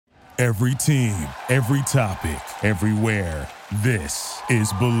Every team, every topic, everywhere. This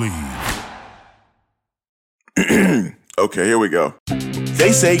is Believe. Okay, here we go.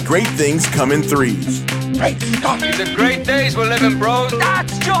 They say great things come in threes. The great days we're living, bros.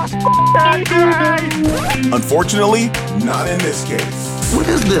 That's just great. Unfortunately, not in this case. What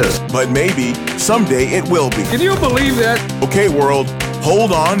is this? But maybe someday it will be. Can you believe that? Okay, world,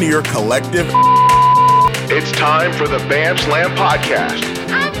 hold on to your collective. It's time for the Bam Slam Podcast.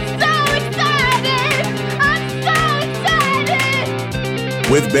 I'm so excited! I'm so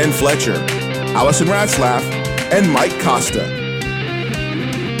excited! With Ben Fletcher, Allison Ratzlaff, and Mike Costa.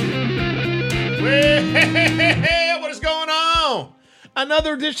 Hey, what is going on?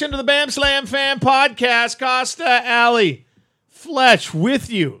 Another edition of the Bam Slam Fan Podcast. Costa, Allie, Fletch with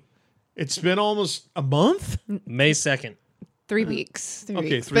you. It's been almost a month? May 2nd. 3 weeks. 3 Okay,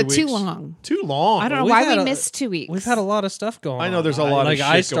 weeks. 3 but weeks. too long. Too long. I don't know We've why had we a- missed 2 weeks. We've had a lot of stuff going on. I know there's a lot of shit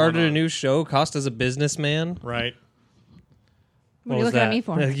I started going a on. new show. Costa's a businessman. Right. What are you was looking at that? me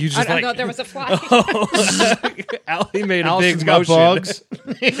for? You just I like- thought there was a fly. Allie made a Allison's big got motion. bugs.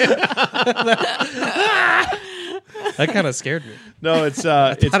 That kind of scared me. No, it's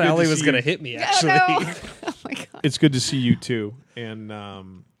I good thought Allie to was see going to you. hit me, actually. Oh my god. It's good to see you too. And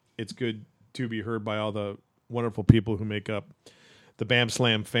it's good to be heard by all the wonderful people who make up the Bam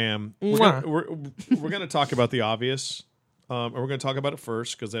Slam fam. Mwah. We're going to talk about the obvious. And we're going to talk about it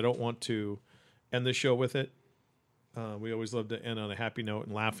first because I don't want to end the show with it. We always love to end on a happy note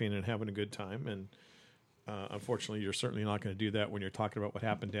and laughing and having a good time. And unfortunately, you're certainly not going to do that when you're talking about what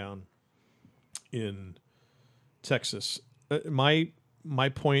happened down in Texas. My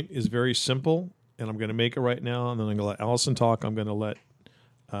point is very simple, and I'm going to make it right now. And then I'm going to let Allison talk. I'm going to let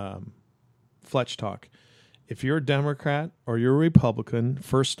Fletch talk. If you're a Democrat or you're a Republican,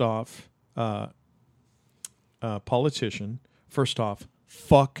 first off, politician, first off,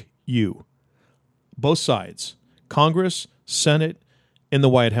 fuck you. Both sides. Congress, Senate, in the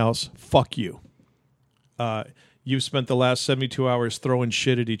White House, fuck you. You've spent the last 72 hours throwing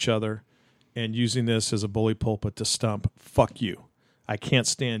shit at each other and using this as a bully pulpit to stump. Fuck you. I can't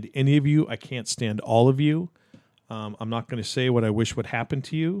stand any of you. I can't stand all of you. I'm not going to say what I wish would happen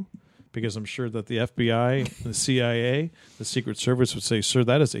to you because I'm sure that the FBI, the CIA, the Secret Service would say, sir,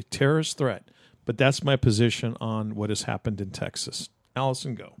 that is a terrorist threat. But that's my position on what has happened in Texas.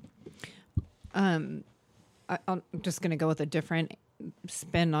 Allison, go. I'm just going to go with a different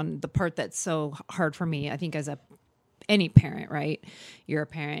spin on the part that's so hard for me. I think as any parent, right? You're a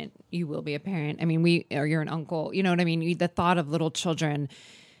parent. You will be a parent. I mean, or you're an uncle. You know what I mean? The thought of little children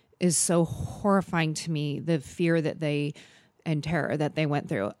is so horrifying to me. The fear that and terror that they went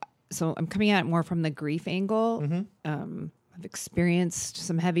through. So I'm coming at it more from the grief angle. I've experienced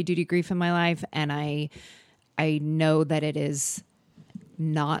some heavy duty grief in my life, and I know that it is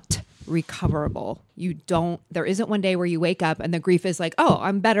not recoverable. There isn't one day where you wake up and the grief is like, oh,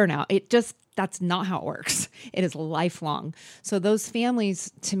 I'm better now. That's not how it works. It is lifelong. So those families,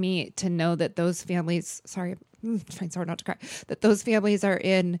 to me, to know that those families, sorry, I'm trying so hard not to cry, that those families are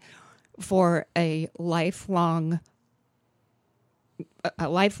in for a lifelong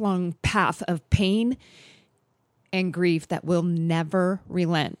path of pain and grief that will never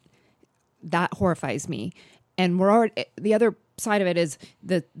relent. That horrifies me. And the other side of it is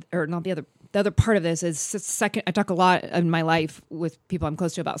the other part of this is second. I talk a lot in my life with people I'm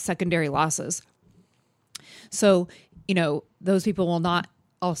close to about secondary losses. So, those people will not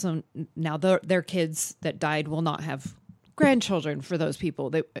also now their kids that died will not have grandchildren for those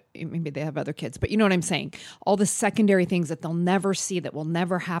people. Maybe they have other kids, but you know what I'm saying? All the secondary things that they'll never see, that will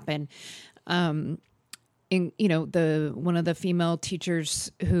never happen. One of the female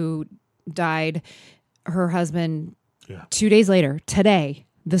teachers who died, her husband 2 days later,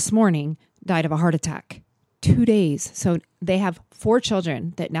 this morning, died of a heart attack. 2 days. So they have 4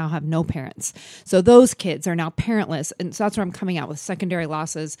 children that now have no parents. So those kids are now parentless. And so that's where I'm coming out with secondary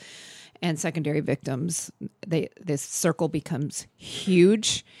losses and secondary victims. This circle becomes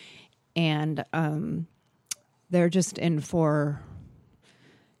huge, and they're just in for,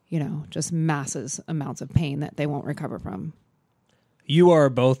 just massive amounts of pain that they won't recover from. You are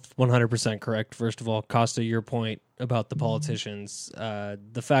both 100% correct. First of all, Costa, your point about the politicians,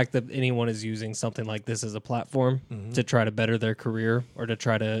 the fact that anyone is using something like this as a platform to try to better their career or to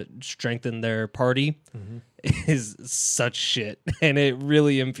try to strengthen their party is such shit. And it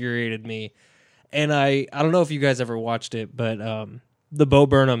really infuriated me. And I don't know if you guys ever watched it, but the Bo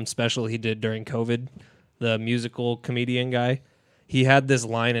Burnham special he did during COVID, the musical comedian guy, he had this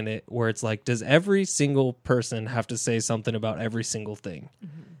line in it where it's like, does every single person have to say something about every single thing?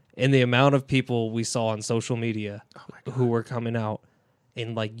 And the amount of people we saw on social media who were coming out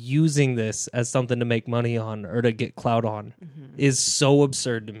and like using this as something to make money on or to get clout on is so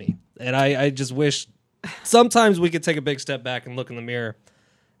absurd to me. And I just wish sometimes we could take a big step back and look in the mirror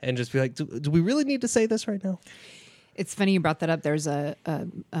and just be like, do we really need to say this right now? It's funny you brought that up. There's a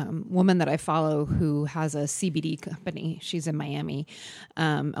woman that I follow who has a CBD company. She's in Miami.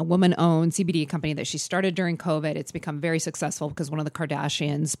 A woman-owned CBD company that she started during COVID. It's become very successful because one of the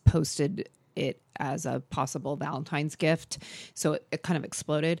Kardashians posted it as a possible Valentine's gift. So it kind of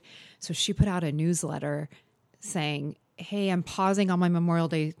exploded. So she put out a newsletter saying, hey, I'm pausing on my Memorial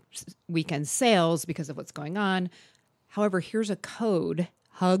Day weekend sales because of what's going on. However, here's a code,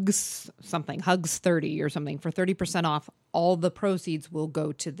 Hugs 30 or something, for 30% off. All the proceeds will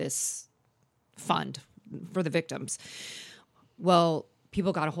go to this fund for the victims. Well,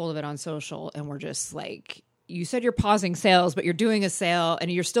 people got a hold of it on social and were just like, you said you're pausing sales, but you're doing a sale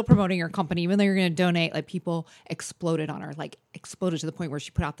and you're still promoting your company, even though you're going to donate. Like, people exploded on her, like exploded to the point where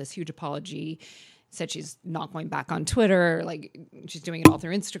she put out this huge apology, said she's not going back on Twitter. Like, she's doing it all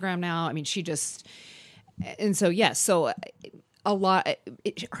through Instagram now. I mean, she just, and so, yes. So a lot,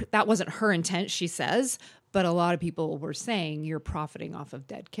 that wasn't her intent, she says, but a lot of people were saying you're profiting off of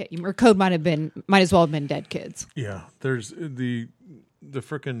dead kids. Your code might as well have been dead kids. Yeah. There's the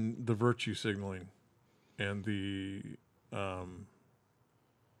virtue signaling and the,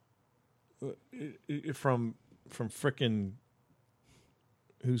 from frickin',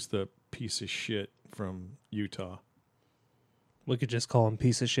 who's the piece of shit from Utah? We could just call him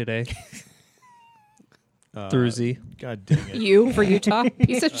piece of shit, eh? Through Z. God dang it. You for Utah?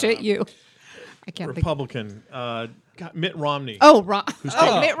 Piece of shit, you. I can't Republican. Mitt Romney. Oh,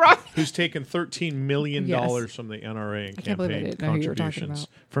 Mitt Romney. Who's taken $13 million Yes. from the NRA and I can't believe I campaign didn't know who you were talking contributions.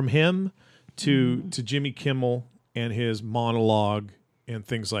 about. From him to Jimmy Kimmel and his monologue and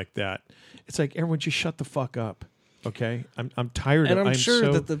things like that. It's like, everyone just shut the fuck up. Okay? I'm tired And of I'm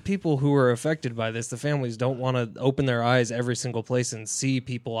sure that the people who are affected by this, the families, don't want to open their eyes every single place and see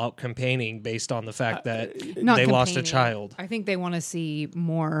people out campaigning based on the fact that Not they lost a campaigning. child. I think they want to see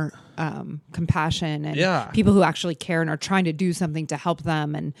more compassion and Yeah. people who actually care and are trying to do something to help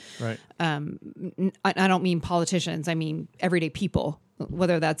them. And right. I don't mean politicians. I mean everyday people,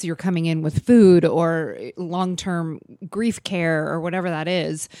 whether that's you're coming in with food or long-term grief care or whatever that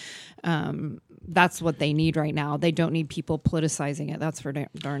is. That's what they need right now. They don't need people politicizing it. That's for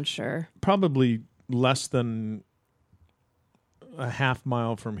darn sure. Probably less than a half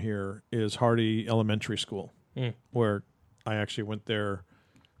mile from here is Hardy Elementary School, where I actually went there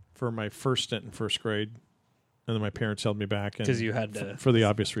for my first stint in first grade, and then my parents held me back Because you had to. for the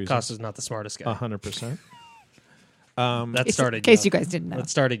obvious reason. Costa's not the smartest guy. 100%. That started In case young. you guys didn't know. That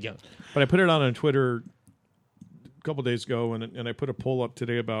started young. But I put it out on Twitter a couple days ago, and I put a poll up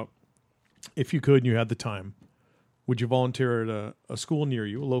today about, if you could and you had the time, would you volunteer at a school near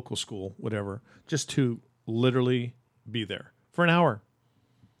you, a local school, whatever, just to literally be there for an hour?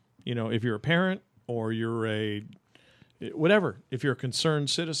 You know, if you're a parent or you're a whatever, if you're a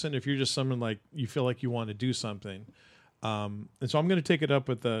concerned citizen, if you're just someone like you feel like you want to do something. And so I'm going to take it up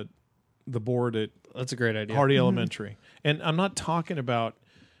with the board at That's a great idea. Hardy Elementary. And I'm not talking about,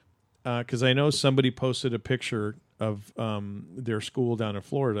 because I know somebody posted a picture of their school down in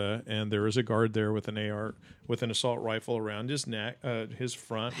Florida, and there is a guard there with an AR, with an assault rifle around his neck, his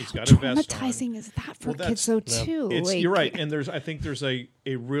front. He's got a vest on. Traumatizing is that for Well, kids though too? You're right, and I think there's a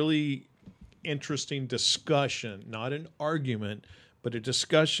really interesting discussion, not an argument, but a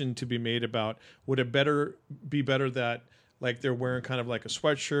discussion to be made about, would it be better that, like, they're wearing kind of like a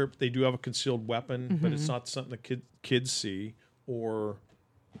sweatshirt, they do have a concealed weapon, but it's not something that kids see, or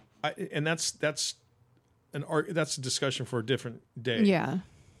that's a discussion for a different day. Yeah.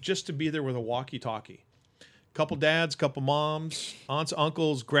 Just to be there with a walkie-talkie. Couple dads, couple moms, aunts,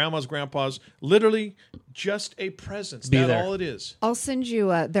 uncles, grandmas, grandpas, literally just a presence. Be That's there. all it is. I'll send you.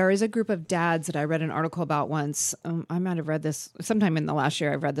 There is a group of dads that I read an article about once. I might have read this sometime in the last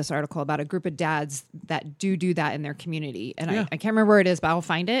year. I've read this article about a group of dads that do that in their community, and Yeah. I can't remember where it is, but I'll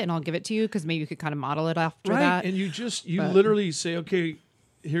find it and I'll give it to you because maybe you could kind of model it after that. And you literally say, okay,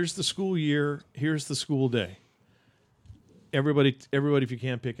 here's the school year, here's the school day. Everybody, if you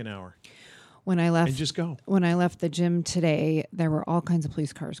can, pick an hour. When I left, And just go. When I left the gym today, there were all kinds of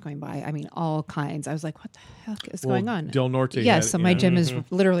police cars going by. I mean, all kinds. I was like, "What the heck is going on?" Del Norte. Yes, had- so my yeah. gym is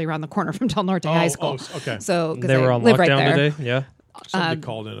literally around the corner from Del Norte High School. Okay. So 'cause They were I on live right lockdown there. today. Yeah. Somebody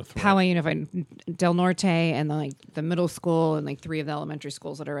called in a threat. Poway Unified, Del Norte, and like the middle school, and like 3 of the elementary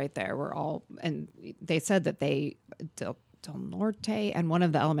schools that are right there were all. And they said that Del Norte and one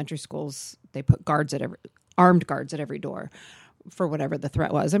of the elementary schools, they put armed guards at every door for whatever the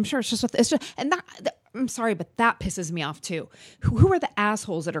threat was. I'm sure it's just and that I'm sorry, but that pisses me off too. Who are the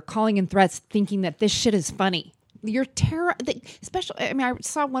assholes that are calling in threats thinking that this shit is funny? You're especially, I mean, I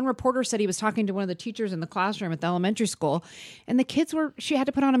saw one reporter said he was talking to one of the teachers in the classroom at the elementary school, and the kids she had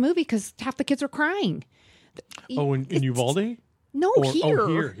to put on a movie because half the kids were crying. Oh, in Uvalde? No, here.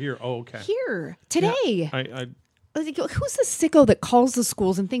 Oh, here. Oh, okay. Here, today. Yeah, I Like, who's the sicko that calls the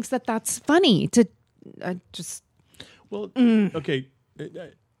schools and thinks that that's funny? Okay.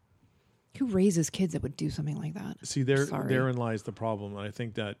 Who raises kids that would do something like that? See, therein lies the problem. And I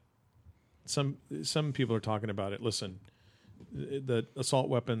think that some people are talking about it. Listen, the assault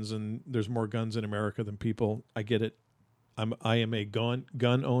weapons, and there's more guns in America than people. I get it. I am a gun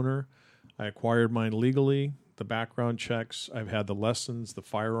owner. I acquired mine legally. The background checks. I've had the lessons, the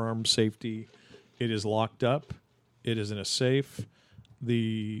firearm safety. It is locked up. It is in a safe.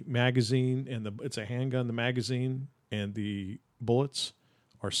 The magazine and it's a handgun. The magazine and the bullets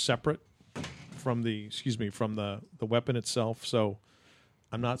are separate from the weapon itself. So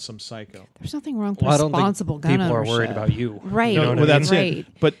I'm not some psycho. There's nothing wrong with responsible gun people ownership. are worried about you. Right. You know what I mean? That's right.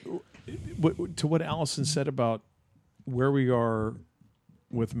 it. But to what Allison said about where we are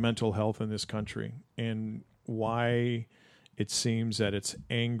with mental health in this country and why it seems that it's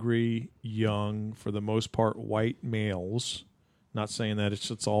angry, young, for the most part, white males. Not saying that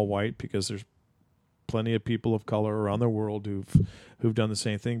it's all white, because there's plenty of people of color around the world who've done the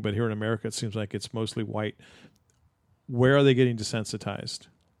same thing. But here in America, it seems like it's mostly white. Where are they getting desensitized?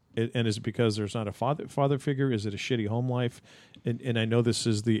 And is it because there's not a father figure? Is it a shitty home life? And I know this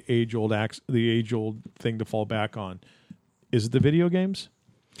is the age old thing to fall back on. Is it the video games?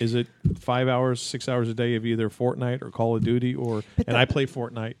 Is it 5 hours, 6 hours a day of either Fortnite or Call of Duty I play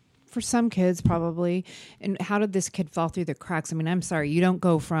Fortnite. For some kids, probably. And how did this kid fall through the cracks? I mean, I'm sorry, you don't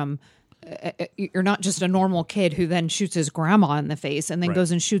go from you're not just a normal kid who then shoots his grandma in the face and then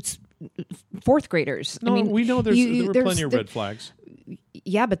goes and shoots fourth graders. No, I mean, we know there were plenty of red flags.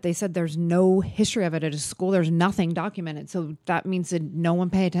 Yeah, but they said there's no history of it at a school. There's nothing documented, so that means that no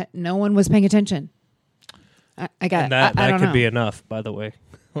one was paying attention. I got and that don't could know. be enough, by the way.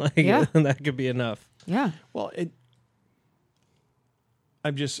 Yeah. That could be enough. Yeah. Well,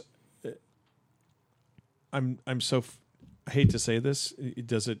 I hate to say this.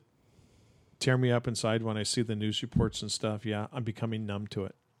 Does it tear me up inside when I see the news reports and stuff? Yeah, I'm becoming numb to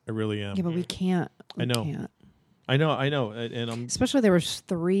it. I really am. Yeah, but we can't. I know. I know. And I'm especially there was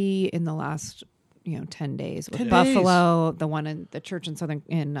 3 in the last 10 days with 10 Buffalo, the one in the church in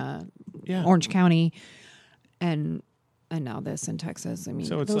Orange County, and now this in Texas. I mean,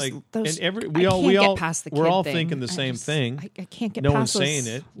 so it's those, we I all can't get past the we're kid all thing. thinking the same thing. I can't get no past one's those saying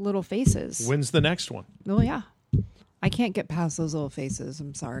it. little faces. When's the next one? Well, yeah, I can't get past those little faces.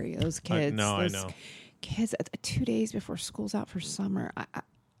 I'm sorry, those kids. I know. Kids 2 days before school's out for summer.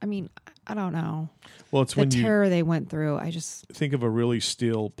 I mean, I don't know. Well, it's the when terror they went through. I just think of a really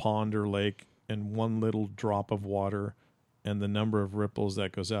still pond or lake and one little drop of water and the number of ripples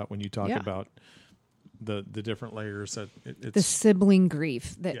that goes out when you talk about the different layers that it's the sibling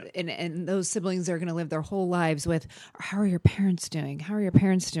grief that and those siblings are going to live their whole lives with. How are your parents doing? How are your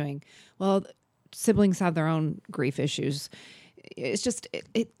parents doing? Well, siblings have their own grief issues. It's just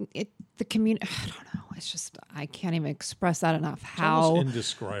the community. I don't know. It's just I can't even express that enough. How almost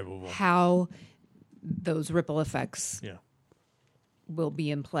indescribable. How those ripple effects will be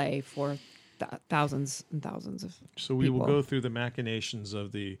in play for thousands and thousands of So we people. will go through the machinations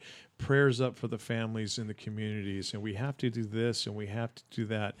of the prayers up for the families in the communities, and we have to do this and we have to do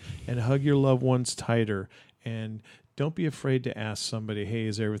that, and hug your loved ones tighter, and don't be afraid to ask somebody, hey,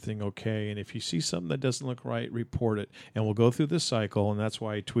 is everything okay? And if you see something that doesn't look right, report it. And we'll go through this cycle, and that's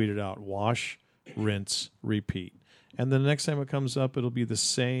why I tweeted out, wash, rinse, repeat. And then the next time it comes up, it'll be the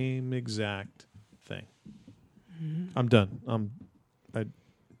same exact thing. Mm-hmm. I'm done.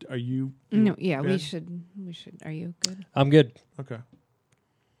 Are you? No, yeah, good? we should. Are you good? I'm good. Okay.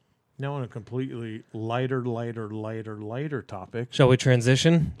 Now on a completely lighter topic. Shall we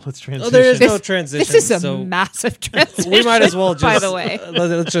transition? Let's transition. Oh, there is no transition. This is a so massive transition. we might as well just, by the way.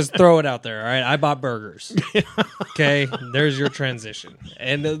 let's just throw it out there. All right, I bought burgers. Okay, there's your transition.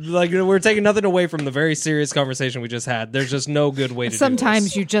 And we're taking nothing away from the very serious conversation we just had. There's just no good way to Sometimes do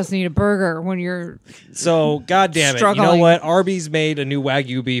this. you just need a burger when you're So, God damn it. struggling. You know what? Arby's made a new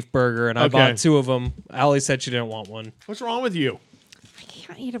Wagyu beef burger, and I Okay. bought 2 of them. Allie said she didn't want one. What's wrong with you?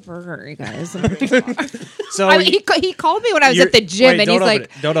 I can't eat a burger, you guys. So he called me when I was you're- at the gym, wait, and don't he's open like,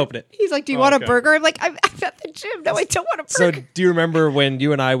 it. Don't open it. he's like, do you Oh, want okay. a burger? I'm like, I'm at the gym. No, I don't want a So, burger. do you remember when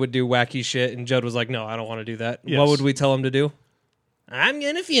you and I would do wacky shit, and Judd was like, no, I don't want to do that? Yes. What would we tell him to do? I'm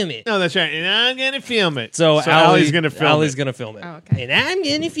gonna film it. No, that's right. And I'm going to film it. So Allie's going to film Allie's it. gonna film it. Oh, okay. And I'm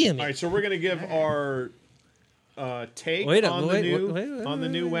gonna film it. All right, so we're going to give our take Wait, on the wait, new wait, on the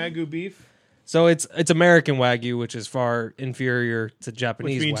new Wagyu beef, So it's American Wagyu, which is far inferior to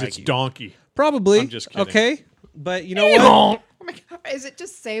Japanese which means Wagyu. it's donkey. Probably. I'm just kidding. Okay, but you know what? Oh my God. Is it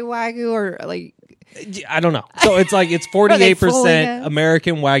just say Wagyu or like? I don't know. So it's like it's Are they 48% fooling us?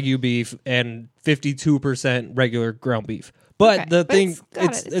 American Wagyu beef and 52% regular ground beef. But Okay, the but thing,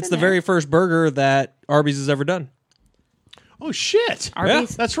 it's it's in the there. very first burger that Arby's has ever done. Oh shit!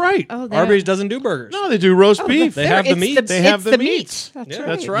 Arby's? That's right. Oh, they Arby's doesn't do burgers. No, they do roast beef. They have the meat. They have it's the meat. meats. That's Yeah. right.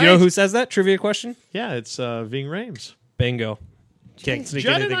 That's right. You know who says that? Trivia question? Yeah, it's Ving Rhames. Bingo. Can't sneak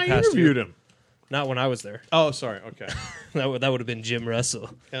Judd anything and I past interviewed you. him. Not when I was there. Oh, sorry. Okay. That would have been Jim Russell.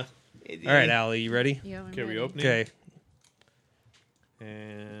 Yeah. All right, Allie, you ready? Yeah, I'm Okay, we ready. open it. Okay.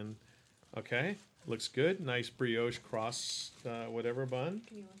 And okay, looks good. Nice brioche cross, whatever bun.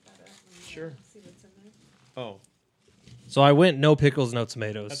 Sure. Oh, So I went no pickles, no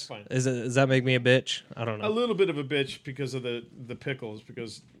tomatoes. That's fine. Does that make me a bitch? I don't a know. little bit of a bitch because of the pickles,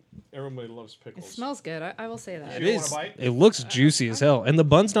 because everybody loves It pickles. smells good. I will say that. It You don't is. wanna bite? It looks juicy as hell, and the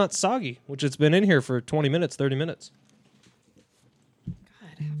bun's not soggy, which it's been in here for 20 minutes, 30 minutes. God,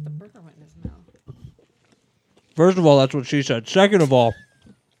 half the burger went in his mouth. First of all, that's what she said. Second of all,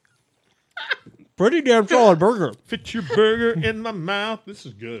 pretty damn solid burger. Fit your burger in my mouth. This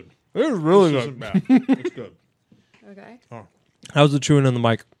is good. It is really This good. isn't bad. It's good. Okay. How's the chewing on the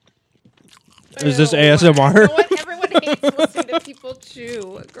mic? Is this Ew. ASMR? You know what? Everyone hates listening to people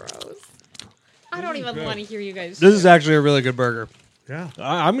chew. Gross. I don't even want to hear you guys. This is actually a really good burger. Yeah.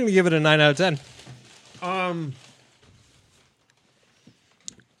 I'm going to give it a 9 out of 10.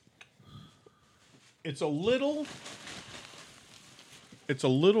 It's a little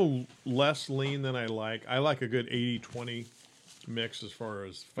less lean than I like. I like a good 80-20 mix as far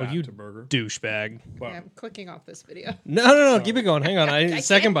as fat you to burger. Douchebag. But Okay, I'm clicking off this video. No. Keep it going. Hang on.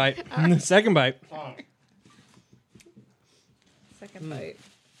 Second bite. Second bite. Second bite.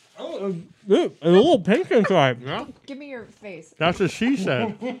 Oh, a little pink inside. yeah, Give me your face. that's what she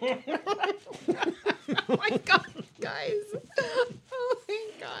said. Oh my god, guys. Oh my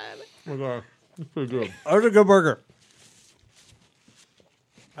god. Okay, it's pretty good. That was a good burger.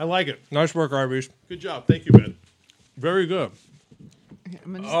 I like it. Nice work, Arby's. Good job. Thank you, Ben. Very good.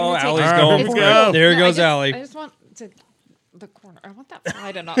 I'm just Oh, gonna take- Allie's All right, going here for we go. it. There No, I goes just- Allie. I just want to the corner. I want that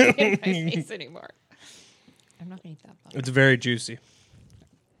fly to not be in my face anymore. I'm not gonna eat that bun. It's very juicy.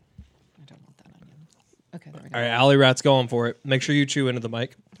 I don't want that onion. Okay, there we go. All right, Allie Rat's going for it. Make sure you chew into the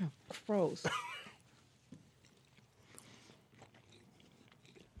mic. Gross.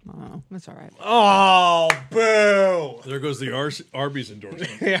 Oh, that's all right. Oh, boo! There goes the Arby's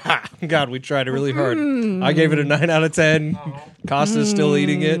endorsement. Yeah, God, we tried it really hard. I gave it a 9 out of 10. Costa's still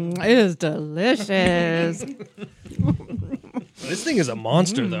eating it. It is delicious. This thing is a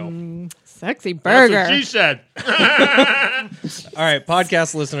monster, though. Sexy That's burger. what she said. All right,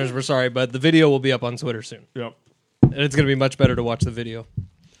 podcast listeners, we're sorry, but the video will be up on Twitter soon. Yep. And it's going to be much better to watch the video.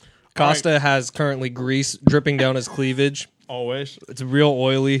 Costa has currently grease dripping down his cleavage. Always. It's real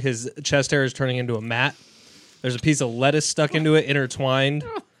oily. His chest hair is turning into a mat. There's a piece of lettuce stuck into it, intertwined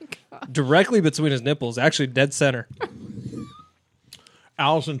directly between his nipples, actually dead center.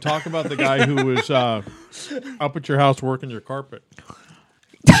 Allison, talk about the guy who was up at your house working your carpet.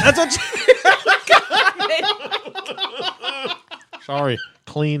 That's what Sorry,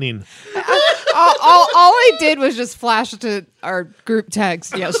 cleaning. all I did was just flash to our group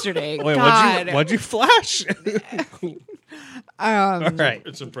text yesterday. Wait, God. what'd you flash? All right.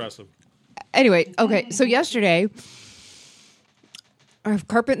 It's impressive. Anyway, okay, so yesterday I have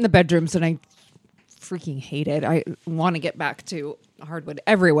carpet in the bedrooms and I freaking hate it. I want to get back to hardwood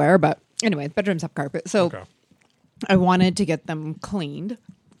everywhere, but anyway, bedrooms have carpet. So Okay. I wanted to get them cleaned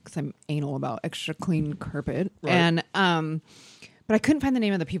because I'm anal about extra clean carpet. Right. And but I couldn't find the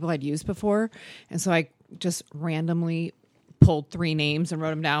name of the people I'd used before. And so I just randomly pulled 3 names and wrote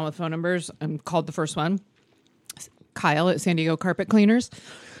them down with phone numbers and called the first one Kyle at San Diego Carpet Cleaners.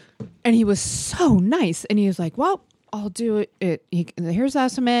 And he was so nice. And he was like, well, I'll do it. Here's the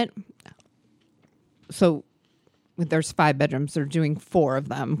estimate. So there's 5 bedrooms. They're doing 4 of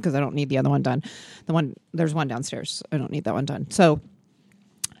them because I don't need the other one done. There's one downstairs. I don't need that one done. So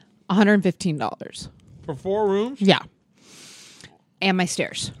 $115. For 4 rooms? Yeah. And my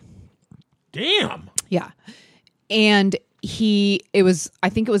stairs. Damn. Yeah. And I think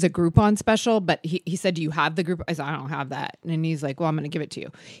it was a Groupon special, but he said, do you have the group? I said, I don't have that. And he's like, well, I'm going to give it to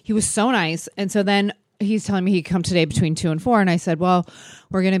you. He was so nice. And so then he's telling me he'd come today between 2 and 4. And I said, well,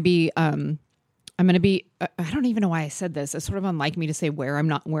 we're going to be, I'm I'm going to be, I don't even know why I said this. It's sort of unlike me to say where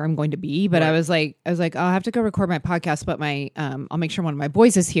I'm going to be, but I was like, I'll have to go record my podcast, but I'll make sure one of my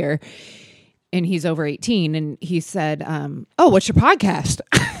boys is here, and he's over 18. And he said, oh, what's your podcast?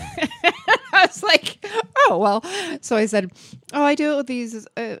 I was like, oh, well, so I said, oh, I do it with these,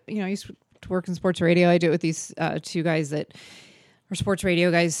 I used to work in sports radio. I do it with these two guys that are sports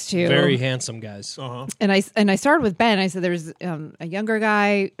radio guys too. Very handsome guys. And I started with Ben. I said there's a younger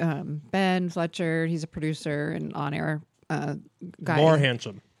guy, Ben Fletcher. He's a producer and on-air guy. More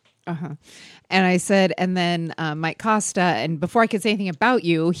handsome. And I said, and then Mike Costa. And before I could say anything about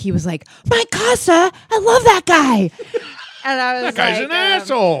you, he was like, Mike Costa, I love that guy. And I was That guy's like, an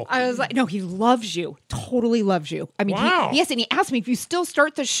asshole. I was like, no, he loves you. Totally loves you. I mean, Wow. yes. And he asked me if you still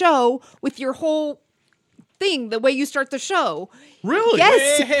start the show with your whole thing, the way you start the show. Really?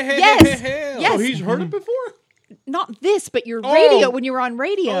 Yes. Yes. Oh, he's heard it before? Not this, but your radio, when you were on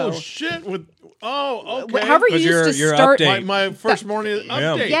radio. Oh, shit. Okay. However you But used to your start. update. My first morning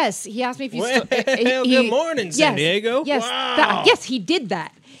update. Yes, he asked me if you Well, still. good morning, San Diego. Yes, Wow. yes, he did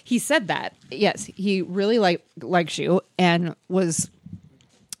that. He said that. Yes, he really likes you and was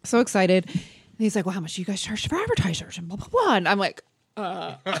so excited. And he's like, "Well, how much do you guys charge for advertisers?" And blah blah blah. And I'm like,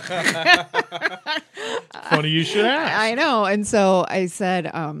 Funny you should ask. I know. And so I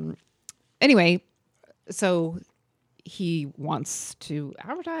said, anyway, so he wants to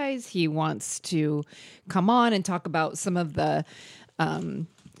advertise. He wants to come on and talk about some of the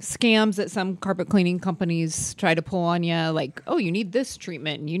scams that some carpet cleaning companies try to pull on you. Like, oh, you need this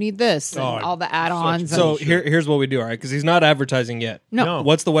treatment and you need this and all the add-ons. So and here's what we do, all right? Because he's not advertising yet. No.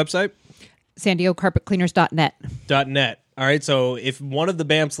 What's the website? San Diego carpetcleaners.net. .net. All right, so if one of the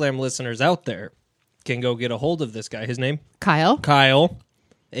Bam Slam listeners out there can go get a hold of this guy, his name? Kyle,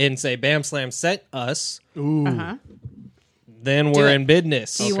 and say Bam Slam sent us, Uh-huh. then we're it. in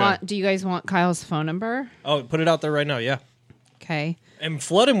business. Do you guys want Kyle's phone number? Oh, put it out there right now, yeah. Okay. And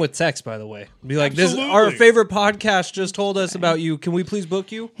flood him with text, by the way. Be like, Absolutely. this our favorite podcast just told us about you. Can we please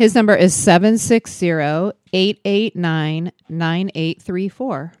book you? His number is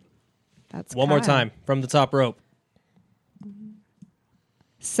 760-889-9834. That's One more Kyle. time from the top rope.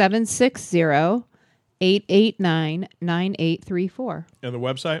 760-889-9834. And the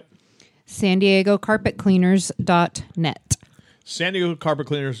website? San Diego carpetcleaners.net. San Diego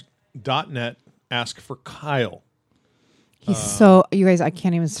carpetcleaners.net. Ask for Kyle. He's so, you guys, I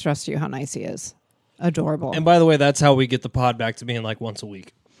can't even stress to you how nice he is. Adorable. And by the way, that's how we get the pod back to being like once a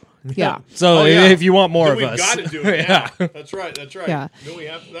week. yeah. So if you want more Then of we've us. got to do it now. That's right. Yeah. Then we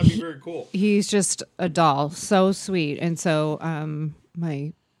have, that'd be very cool. He's just a doll. So sweet. And so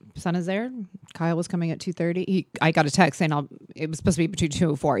my son is there. Kyle was coming at 2:30. I got a text saying it was supposed to be between 2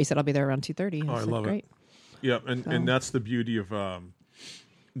 and 4. He said I'll be there around 2:30. I love it. Great. Yeah, and that's the beauty of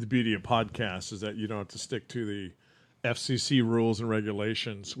podcasts is that you don't have to stick to the FCC rules and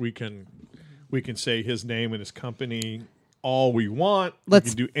regulations. We can say his name and his company all we want. We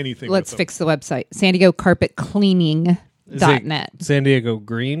can do anything. Let's with fix the website. San Diego carpetcleaning.net. San Diego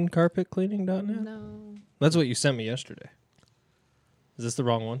Green Carpet Cleaning.net? No. That's what you sent me yesterday. Is this the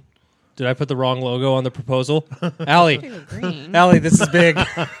wrong one? Did I put the wrong logo on the proposal? Allie, Green. Allie, this is big.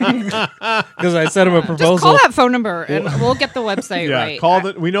 Because I sent him a proposal. Just call that phone number and we'll get the website Yeah,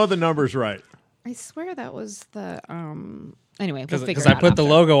 right. we know the number's right. I swear that was the anyway, we'll figure Because it I out put the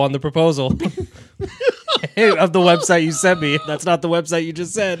after. logo on the proposal of the website you sent me. That's not the website you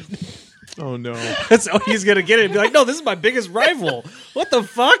just said. Oh no. So he's going to get it and be like, no, this is my biggest rival. What the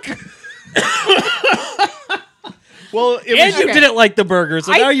fuck? Well, And you didn't like the burger,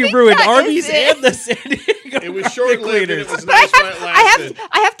 so now you think ruined that Arby's is it. and the San Diego. it was short-lived and it was But I nice while it lasted.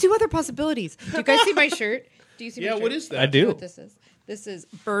 have two other possibilities. Do you guys see my shirt? Do you see my Yeah, shirt? what is that? I do. What this is? This is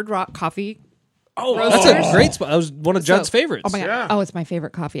Bird Rock Coffee. Oh, Roasters. that's a great spot. That was one of Judd's favorites. Oh my god! Yeah. Oh, it's my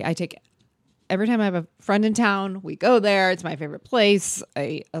favorite coffee. I take every time I have a friend in town. We go there. It's my favorite place.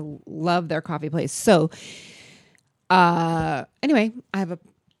 I love their coffee place. So, anyway, I have a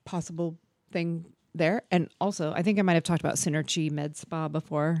possible thing there, and also I think I might have talked about Synergy Med Spa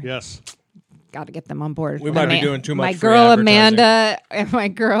before. Yes. Got to get them on board. We might be doing too much My free girl advertising. Amanda and my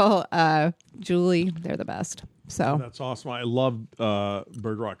girl Julie, they're the best. So, That's awesome. I love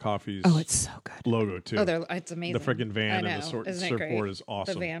Bird Rock Coffee's oh, it's so good. logo too. Oh, it's amazing. The freaking van I and the know. Isn't it surfboard great? is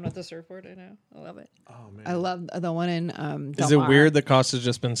awesome. The van with the surfboard, I know. I love it. Oh man. I love the one in Is Del it Mar. weird that Costa's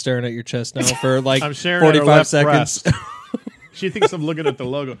just been staring at your chest now for like I'm staring at her 45 left seconds? breast. She thinks I'm looking at the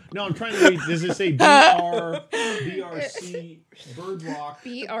logo. No, I'm trying to read. Does it say BRC Bird Rock?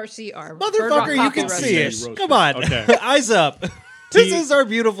 BRCR. Motherfucker, you can see it. Roasted. Come on. Okay. Eyes up. This is our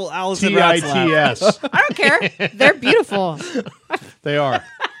beautiful Allison Ratzlaff. TITS. I don't care. They're beautiful. They are.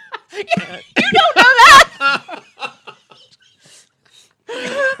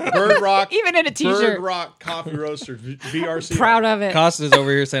 Bird Rock. Even in a t-shirt. Bird Rock Coffee Roaster, VRC. Proud of it. Costa's over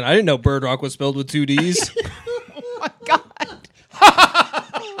here saying, I didn't know Bird Rock was spelled with 2 D's. Oh my god.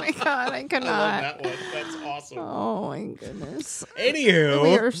 Oh my god, I cannot. That one. That's awesome. Oh my goodness. Anywho.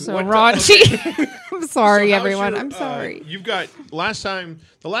 We are so raunchy. I'm sorry, So how's everyone. your, I'm sorry. You've got the last time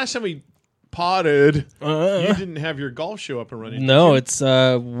we potted, you didn't have your golf show up and running. No, did you?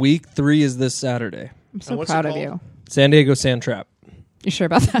 it's week 3 is this Saturday. I'm so what's it proud of called? you. San Diego Sand Trap. You sure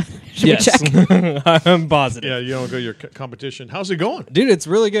about that? Should Yes. we check? I'm positive. Yeah, you don't go to your competition. How's it going? Dude, it's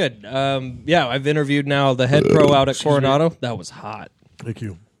really good. Yeah, I've interviewed now the head pro out at Coronado. That was hot. Thank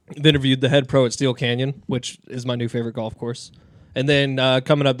you. I've interviewed the head pro at Steel Canyon, which is my new favorite golf course. And then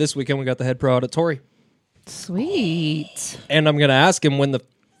coming up this weekend, we got the head pro out at Torrey. Sweet. And I'm going to ask him when the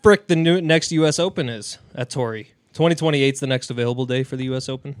frick the next U.S. Open is at Torrey. 2028 is the next available day for the U.S.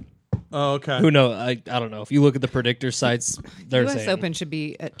 Open. Oh, okay. Who knows? I don't know. If you look at the predictor sites, they're U.S. saying Open should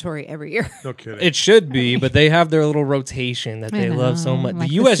be at Torrey every year. No kidding. it should be, but they have their little rotation that they love so know, much. like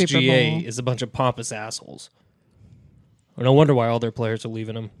the the Super USGA Bowl. is a bunch of pompous assholes. No wonder why all their players are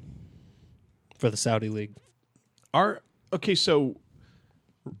leaving them for the Saudi League. So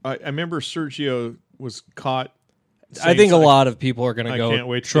I remember Sergio was caught. I think a lot of people are going to I go can't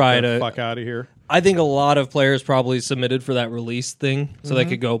wait to try get the to fuck out of here. I think a lot of players probably submitted for that release thing so they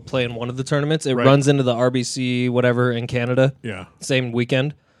could go play in one of the tournaments. It Right. runs into the RBC whatever in Canada. Yeah. Same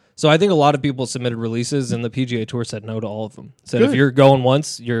weekend. So I think a lot of people submitted releases and the PGA Tour said no to all of them. Said if Good. you're going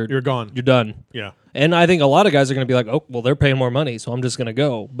once, you're gone. You're done. Yeah. And I think a lot of guys are going to be like, oh, well, they're paying more money, so I'm just going to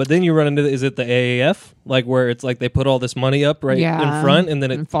go. But then you run into, is it the AAF? Like where it's like they put all this money up right in front and then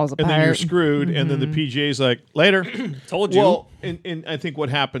it falls apart. And then you're screwed, and then the PGA's like, later. told you. Well, and I think what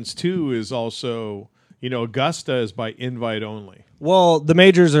happens too is also, Augusta is by invite only. Well, the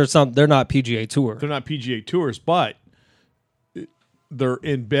majors are they're not PGA Tour. They're not PGA Tours, but they're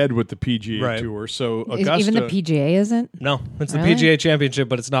in bed with the PGA Right. Tour. So Is- Augusta, even the PGA isn't? No, it's Really? the PGA Championship,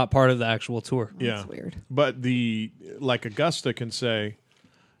 but it's not part of the actual tour. yeah, That's weird. But like Augusta can say,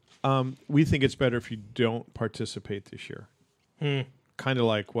 we think it's better if you don't participate this year. Kind of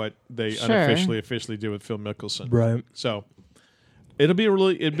like what they Sure. officially did with Phil Mickelson. Right. So the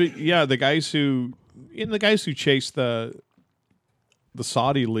guys who chase the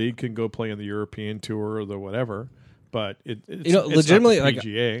Saudi league can go play in the European tour or the whatever, but it's legitimately, not the like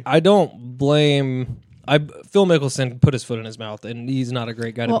PGA. I don't blame. Phil Mickelson put his foot in his mouth, and he's not a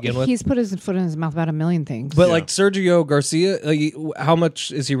great guy to begin with. He's put his foot in his mouth about a million things. But Yeah. like Sergio Garcia, how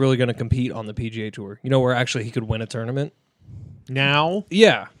much is he really going to compete on the PGA Tour? Where actually he could win a tournament. Now,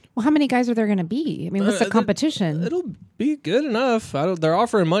 Yeah, well, how many guys are there going to be? I mean, what's the competition? it'll be good enough. They're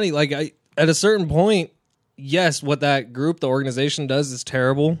offering money. Like at a certain point, yes, what that group, the organization does is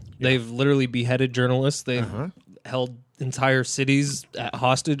terrible. They've literally beheaded journalists. They've held entire cities at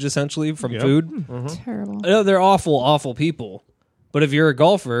hostage essentially from food. Terrible. I know they're awful, awful people. But if you're a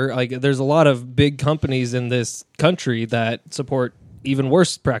golfer, like there's a lot of big companies in this country that support even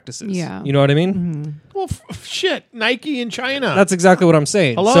worse practices. Yeah. You know what I mean? well, shit, Nike in China. That's exactly what I'm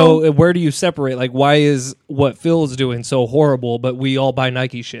saying. Hello? So where do you separate? Like, why is what Phil is doing so horrible, but we all buy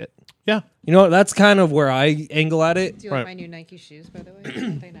Nike shit? yeah, That's kind of where I angle at it. Do you Right. like my new Nike shoes, by the way?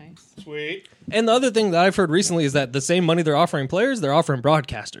 Aren't they nice? sweet. And the other thing that I've heard recently is that the same money they're offering players, they're offering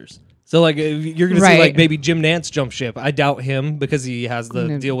broadcasters. So, like, if you're going to see, Right. like, maybe Jim Nance jump ship. I doubt him because he has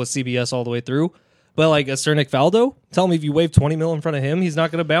the deal with CBS all the way through. But, like, a Sir Nick Faldo, tell me if you wave $20 million in front of him, he's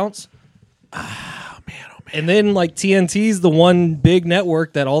not going to bounce. Oh, man. And then, like, TNT's the one big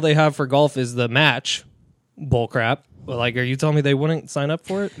network that all they have for golf is the match. Bull crap. But, like, are you telling me they wouldn't sign up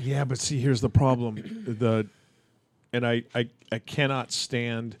for it? Yeah, but see, here's the problem. I cannot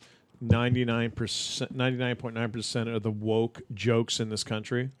stand 99.9% of the woke jokes in this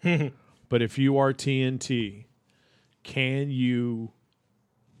country. But if you are TNT, can you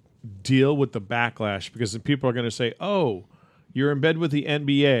deal with the backlash? Because the people are going to say, "Oh, you're in bed with the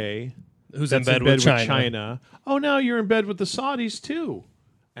NBA, Who's that's in bed with China? Oh, now you're in bed with the Saudis too."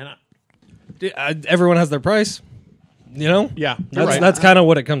 And Everyone has their price. yeah, you're right. That's kind of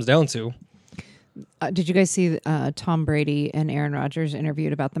what it comes down to. Did you guys see Tom Brady and Aaron Rodgers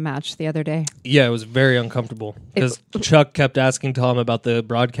interviewed about the match the other day? Yeah, it was very uncomfortable because Chuck kept asking Tom about the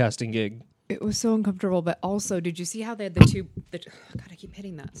broadcasting gig. It was so uncomfortable, but also, did you see how they had the two? God, I keep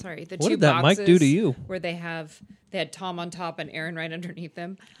hitting that. Sorry, the What two did that mic boxes do to you? Where they had Tom on top and Aaron right underneath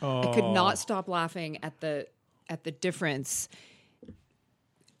them. I could not stop laughing at the difference.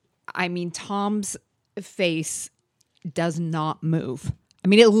 I mean, Tom's face does not move. I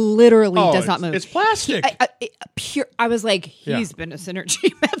mean, it literally does not move. It's plastic. Pure. I was like, he's been a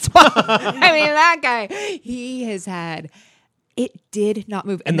synergy. That's why. I mean, that guy, he has had. It did not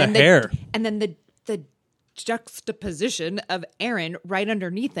move, And the hair, and then the juxtaposition of Aaron right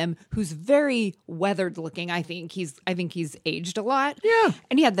underneath him, who's very weathered looking. I think he's aged a lot. Yeah,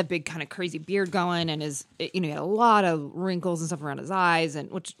 and he had the big kind of crazy beard going, and he had a lot of wrinkles and stuff around his eyes,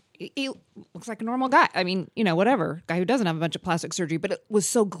 and which. He looks like a normal guy. I mean, whatever. Guy who doesn't have a bunch of plastic surgery, but it was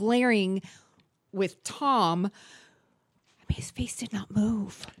so glaring with Tom. I mean, his face did not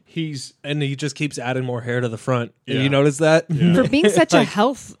move. And he just keeps adding more hair to the front. Yeah. You notice that? Yeah. For being such a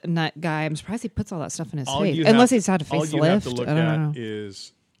health nut guy, I'm surprised he puts all that stuff in his face. Unless he's had a facelift. All you have to look at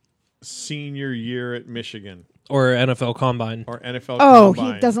is senior year at Michigan. Or NFL Combine. Oh,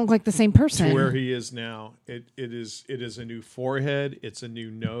 he doesn't look like the same person. To where he is now. It is a new forehead. It's a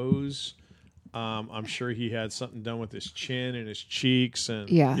new nose. I'm sure he had something done with his chin and his cheeks. And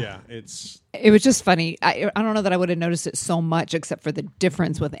it was just funny. I don't know that I would have noticed it so much except for the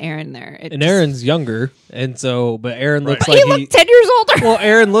difference with Aaron there. Aaron's younger, and so but Aaron looks like he looked 10 years older. Well,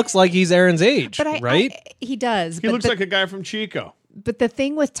 Aaron looks like he's Aaron's age, right? He does. He looks like a guy from Chico. But the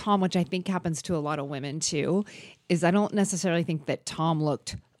thing with Tom, which I think happens to a lot of women too, is I don't necessarily think that Tom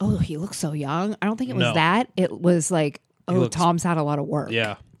looked, he looks so young. I don't think it was that. It was like, Tom's had a lot of work.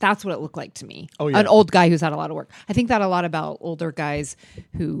 Yeah. That's what it looked like to me. Oh, yeah. An old guy who's had a lot of work. I think that a lot about older guys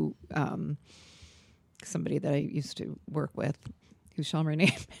who, somebody that I used to work with, who shall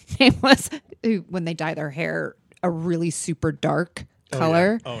remain nameless, who, when they dye their hair a really super dark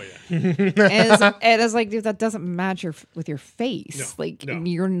color. Oh yeah. And it's like, dude, that doesn't match with your face. You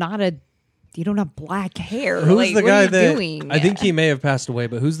don't have black hair. Who's the guy that doing? I think he may have passed away,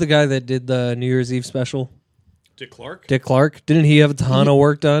 but who's the guy that did the New Year's Eve special? Dick Clark. Dick Clark. Didn't he have a ton of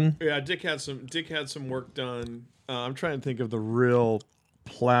work done? Yeah, Dick had some work done. I'm trying to think of the real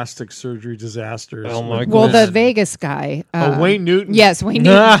plastic surgery disasters. Oh my god. Well, the Vegas guy. Wayne Newton. Yes, Wayne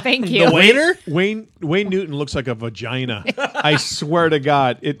Newton. Thank you. The waiter? Wayne Newton looks like a vagina. I swear to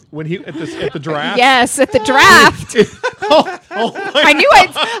God. When he at the draft. Yes, at the draft. I knew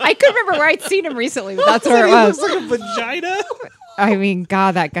I couldn't remember where I'd seen him recently, but that's where it was. He looks like a vagina. I mean,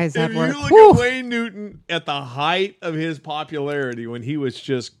 God, that guy's had If work. you look at Wayne Newton at the height of his popularity when he was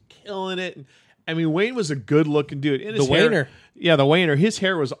just killing it. I mean, Wayne was a good-looking dude. And his the Wayner. Yeah, the Wayner. His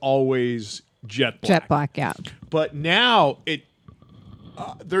hair was always jet black. Jet black, yeah. But now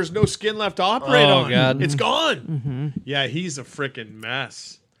there's no skin left to operate on. God. It's gone. Mm-hmm. Yeah, he's a freaking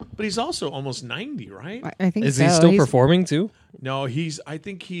mess. But he's also almost 90, right? I think Is so. he still performing too? No, I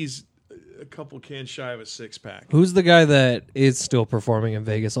think he's a couple cans shy of a six-pack. Who's the guy that is still performing in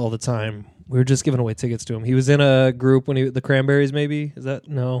Vegas all the time? We were just giving away tickets to him. He was in a group when the Cranberries, maybe? Is that?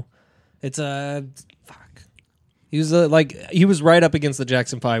 No. It's fuck. He was he was right up against the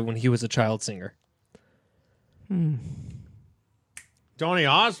Jackson 5 when he was a child singer. Donny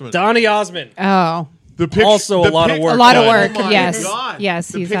Osmond. Oh. Also a lot of work. A lot of work, Oh my yes. God.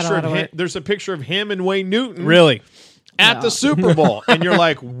 Yes, he's had a lot of work. There's a picture of him and Wayne Newton. Really? At the Super Bowl. And you're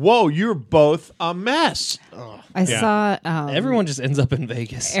like, whoa, you're both a mess. I saw Everyone just ends up in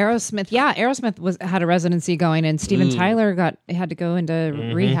Vegas. Aerosmith. Yeah, Aerosmith had a residency going, and Steven Tyler had to go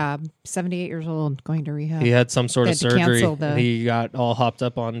into rehab. 78 years old, going to rehab. He had some sort of They had to surgery. cancel He got all hopped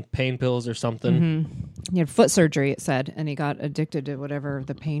up on pain pills or something. He had foot surgery, it said, and he got addicted to whatever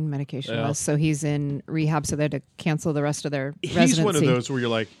the pain medication was. So he's in rehab, so they had to cancel the rest of their residency. He's one of those where you're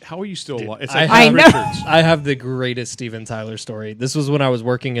like, how are you still alive? It's I like know. Richards. I have the greatest Steven Tyler story. This was when I was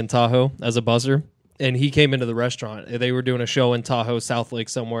working in Tahoe as a buzzer, and he came into the restaurant. They were doing a show in Tahoe, South Lake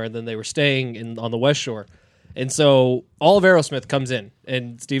somewhere, and then they were staying on the West Shore. And so all of Aerosmith comes in,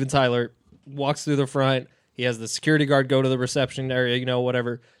 and Steven Tyler walks through the front. He has the security guard go to the reception area,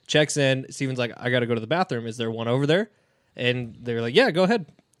 whatever, checks in. Steven's like, I got to go to the bathroom. Is there one over there? And they're like, yeah, go ahead.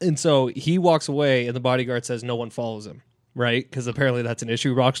 And so he walks away, and the bodyguard says no one follows him, right? Because apparently that's an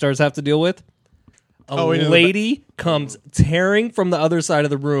issue rock stars have to deal with. A lady comes tearing from the other side of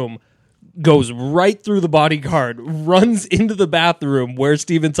the room, goes right through the bodyguard, runs into the bathroom where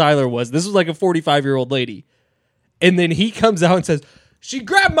Steven Tyler was. This was like a 45-year-old lady. And then he comes out and says, she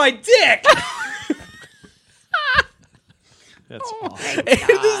grabbed my dick! That's awesome. And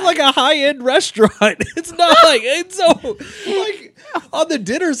this is like a high-end restaurant. It's not like, it's so, like, on the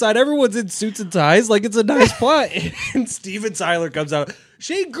dinner side, everyone's in suits and ties. Like, it's a nice plot. And Steven Tyler comes out,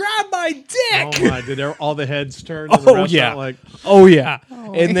 she grabbed my dick! Oh, my. Did all the heads turn? In the restaurant? Yeah. Like, Oh, yeah.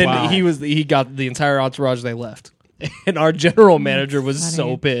 And then Wow. he got the entire entourage, they left. And our general manager was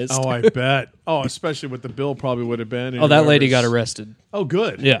so pissed. Oh, I bet. Oh, especially what the bill probably would have been. Oh, that lady got arrested. Oh,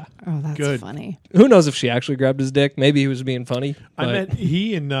 good. Yeah. Oh, that's Good. funny. Who knows if she actually grabbed his dick? Maybe he was being funny. I but- met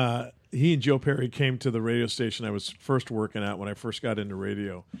he and Joe Perry came to the radio station I was first working at when I first got into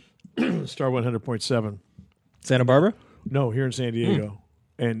radio. Star 100.7. Santa Barbara? No, here in San Diego.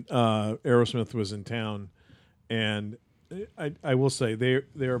 And Aerosmith was in town. And I will say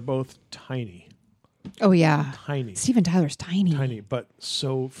they are both tiny. Oh yeah, Tiny. Steven Tyler's tiny. Tiny, but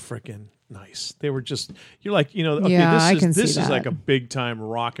so freaking nice. They were just you're like, okay, Yeah, I can this see is like that. a big time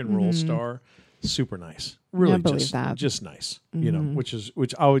rock and roll star. Super nice. Really believe that. just nice.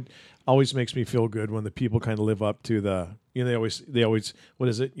 Which always makes me feel good when the people kind of live up to the they always what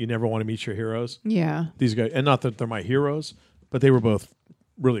is it? You never want to meet your heroes. Yeah. These guys, and not that they're my heroes, but they were both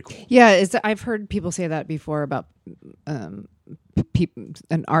really cool. Yeah, I've heard people say that before about an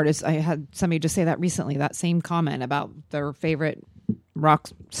artist. I had somebody just say that recently, that same comment about their favorite rock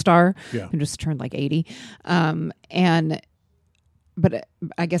star who just turned like 80. But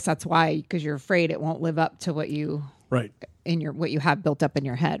I guess that's why, because you're afraid it won't live up to what you Right. what you have built up in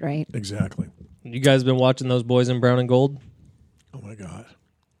your head, right? Exactly. You guys been watching those boys in brown and gold? Oh my God.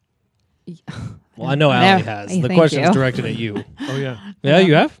 Well, I know Allie has. The Thank question's you. directed at you. Oh yeah. Yeah,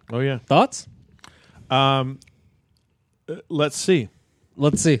 you have? Oh yeah. Thoughts? Let's see.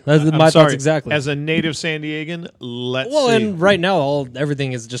 Let's see. That's I'm my sorry. thoughts exactly. As a native San Diegan, let's well, see. and right now,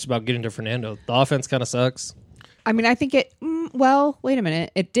 everything is just about getting to Fernando. The offense kind of sucks. I mean, I think it. Well, wait a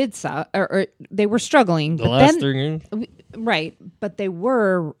minute. It did suck, or they were struggling. The but last then, 3 games. right? But they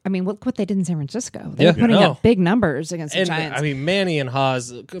were. I mean, look what they did in San Francisco. They Yeah, were putting no. up big numbers against the And Giants. I mean, Manny and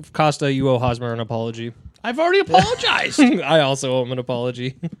Haas, Costa, you owe Hosmer an apology. I've already apologized. I also owe him an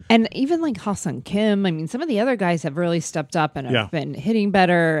apology. and even like Ha-Seong Kim. I mean, some of the other guys have really stepped up and have Yeah. been hitting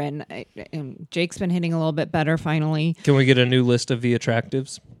better, and Jake's been hitting a little bit better finally. Can we get a new list of the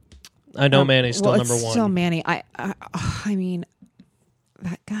attractives? I know Manny's still number it's one. Still Manny. I mean,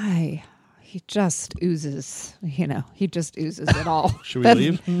 that guy. He just oozes. He just oozes it all. Should we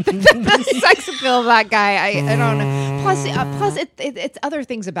leave? The sex appeal of that guy. I don't know. Plus, it's other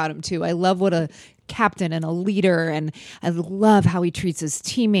things about him too. I love what a captain and a leader, and I love how he treats his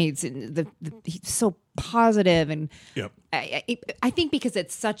teammates. And he's so positive, and Yep. I think because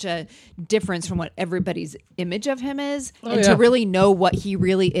it's such a difference from what everybody's image of him is, and yeah. to really know what he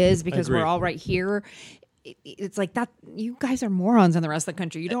really is, because agree. we're all right here. It's like that. You guys are morons in the rest of the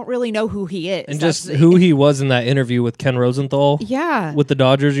country. You don't really know who he is, And just who he was in that interview with Ken Rosenthal. Yeah. With the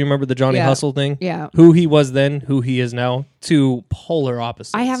Dodgers. You remember the Johnny Yeah. Hustle thing? Yeah. Who he was then, who he is now. Two polar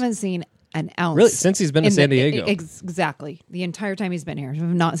opposites. I haven't seen an ounce. Really? Since he's been to San Diego. Exactly. The entire time he's been here. I've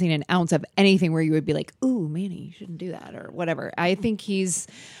not seen an ounce of anything where you would be like, ooh, Manny, you shouldn't do that or whatever. I think he's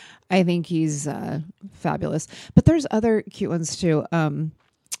fabulous. But there's other cute ones too.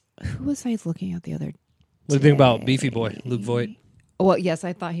 Who was I looking at the other What do you think about Beefy Boy, Luke Voigt? Well, yes,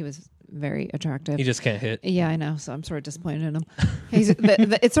 I thought he was very attractive. He just can't hit. Yeah, I know. So I'm sort of disappointed in him.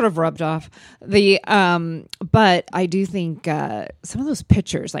 It's sort of rubbed off. But I do think some of those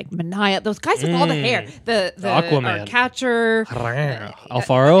pictures, like Mania, those guys with all the hair, the Aquaman. our catcher,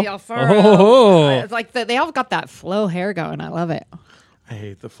 Alfaro? the Alfaro. Oh. It's like they all got that flow hair going. I love it. I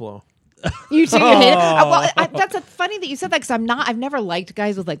hate the flow. You too. You hate it. Well, that's funny that you said that because I've never liked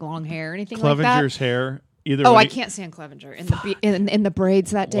guys with like long hair or anything like that. Clevenger's hair. Either Oh, when I he- can't stand Clevenger in the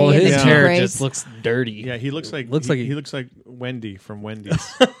braids that day. Well, in his the two hair braids. just looks dirty. Yeah, he looks like he looks like Wendy from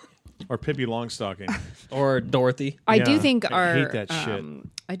Wendy's or Pippi Longstocking. Or Dorothy. I Yeah, do think I our hate that shit.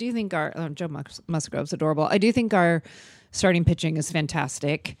 I do think our Joe Musgrove's adorable. I do think our starting pitching is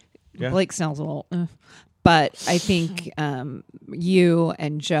fantastic. Yeah. Blake Snell's a little, but I think you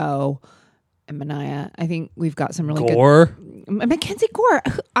and Joe and Mania. I think we've got some really Gore. good. Mackenzie Gore.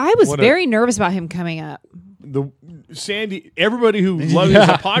 I was What a- very nervous about him coming up. The Sandy, everybody who loves is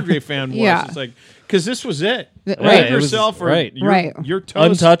a Padre fan was. Yeah. It's like because this was it. Right. Right. It was- Yourself or right. You're, Right. you're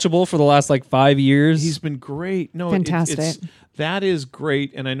toast. Untouchable for the last 5 years. He's been great. No, Fantastic. That is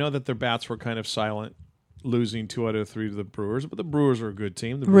great. And I know that their bats were kind of silent, losing 2 out of 3 to the Brewers, but the Brewers are a good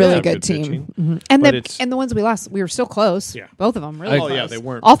team. The Brewers Really have good team. pitching. And But the it's- ones we lost, we were still close. Yeah. Both of them really Oh, close. yeah, they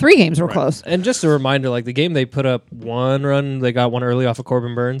weren't. All 3 games were close. And just a reminder, the game they put up 1 run, they got 1 early off of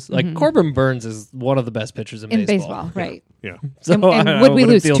Corbin Burns. Corbin Burns is one of the best pitchers in Baseball, right? Yeah, So And I would we wouldn't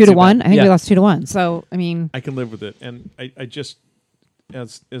lose feel 2 to too 1? bad. I think Yeah. we lost 2 to 1. So I mean, I can live with it. And I just,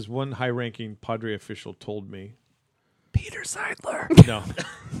 as one high-ranking Padre official told me, Peter Seidler. No,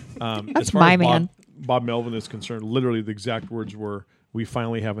 That's as far my as man. Bob Melvin is concerned, literally the exact words were, "We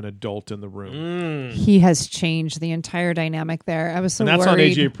finally have an adult in the room." he has changed the entire dynamic there. I was so And that's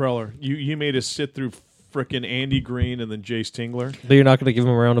worried. on AJ Preller. You made us sit through frickin' Andy Green and then Jace Tingler. But you're not going to give him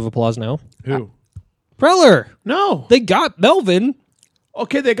a round of applause now? Who? Preller! No. They got Melvin.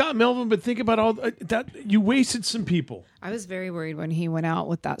 Okay, they got Melvin, but think about all that. You wasted some people. I was very worried when he went out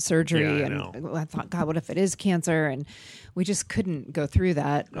with that surgery, Yeah, I and know. I thought, God, what if it is cancer? And we just couldn't go through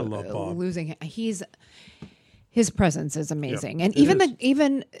that. I love Bob. Losing him. His presence is amazing, Yep, and it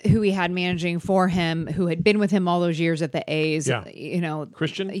even who he had managing for him, who had been with him all those years at the A's, Yeah.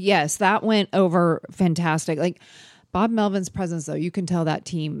 Christian? Yes, that went over fantastic. Like Bob Melvin's presence, though, you can tell that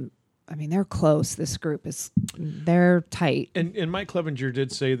team. I mean, they're close. This group they're tight. And Mike Clevenger did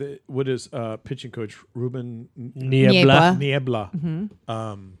say that what is pitching coach Ruben Niebla. Niebla.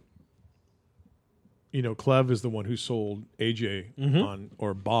 Mm-hmm. Clev is the one who sold AJ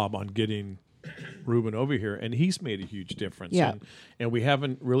or Bob on getting Ruben over here, and he's made a huge difference. Yeah. And we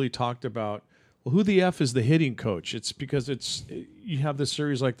haven't really talked about who the F is the hitting coach. It's because you have this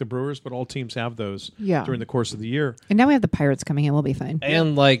series like the Brewers, but all teams have those during the course of the year. And now we have the Pirates coming in. We'll be fine.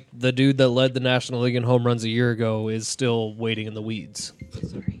 And like the dude that led the National League in home runs a year ago is still waiting in the weeds.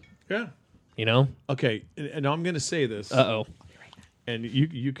 Sorry. Yeah. You know? Okay, and I'm going to say this. Uh-oh. And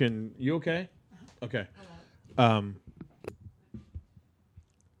you okay? Okay.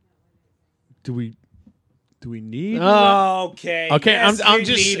 Do we need? Okay. Okay, yes, I'm we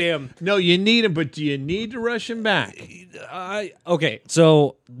just need him. No, you need him, but do you need to rush him back? Okay,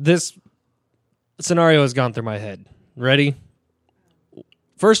 so this scenario has gone through my head. Ready?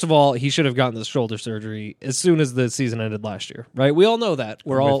 First of all, he should have gotten the shoulder surgery as soon as the season ended last year, right? We all know that.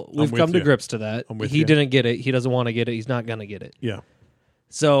 We've come to grips to that. He didn't get it. He doesn't want to get it. He's not going to get it. Yeah.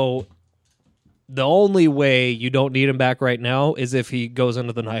 So the only way you don't need him back right now is if he goes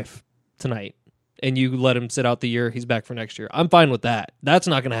under the knife tonight and you let him sit out the year. He's back for next year. I'm fine with that. That's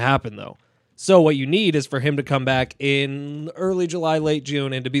not going to happen, though. So what you need is for him to come back in early July, late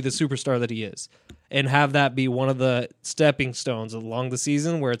June, and to be the superstar that he is. And have that be one of the stepping stones along the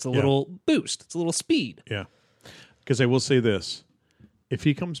season where it's a little boost. It's a little speed. Yeah. Because I will say this. If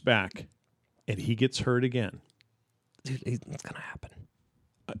he comes back and he gets hurt again. Dude, it's going to happen.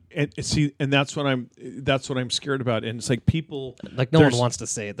 And that's what I'm scared about. And it's like people Like no one wants to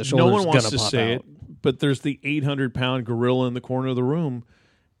say it. The shoulder's no one wants gonna to pop say out. it, but there's the 800-pound gorilla in the corner of the room.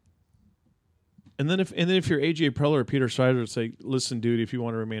 And then if you're AJ Preller or Peter Strider, it's like, listen, dude, if you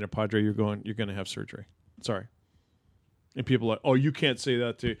want to remain a Padre, you're going to have surgery. Sorry. And people are like, oh, you can't say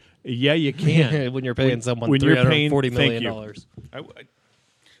that to. Yeah, you can. when you're paying someone when you're paying $340 million. thank you.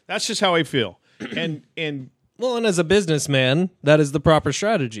 That's just how I feel. And Well, and as a businessman, that is the proper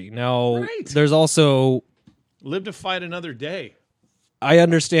strategy. Now, Right. there's also, live to fight another day. I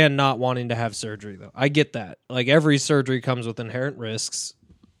understand not wanting to have surgery, though. I get that. Like, every surgery comes with inherent risks,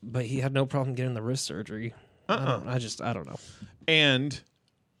 but he had no problem getting the wrist surgery. I don't know. And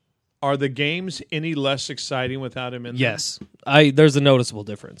are the games any less exciting without him in there? Yes. There's a noticeable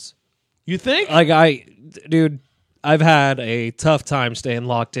difference. You think? Dude, I've had a tough time staying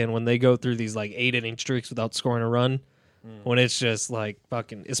locked in when they go through these like 8-inning streaks without scoring a run. When it's just like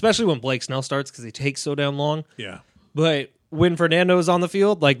fucking, especially when Blake Snell starts because he takes so damn long. Yeah. But when Fernando's on the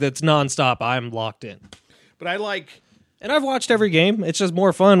field, like that's nonstop. I'm locked in. But And I've watched every game. It's just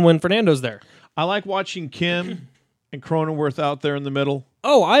more fun when Fernando's there. I like watching Kim and Cronenworth out there in the middle.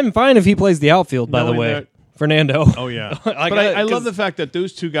 Oh, I'm fine if he plays the outfield, by the Knowing way. that- Fernando. Oh, yeah. Like, but I 'cause- love the fact that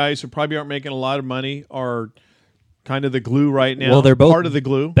those two guys who probably aren't making a lot of money are kind of the glue right now. Well, they're both part of the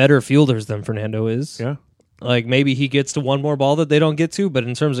glue. better fielders than Fernando is. Yeah. Like maybe he gets to one more ball that they don't get to, but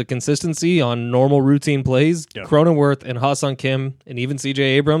in terms of consistency on normal routine plays, Yeah. Cronenworth and Ha-Seong Kim and even CJ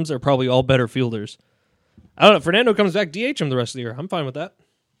Abrams are probably all better fielders. I don't know. If Fernando comes back, DH him the rest of the year. I'm fine with that.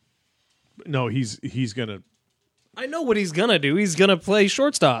 No, he's going to. I know what he's gonna do. He's gonna play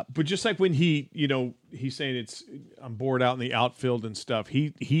shortstop. But just like when he's saying I'm bored out in the outfield and stuff,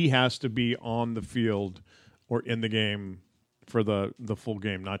 he has to be on the field or in the game for the full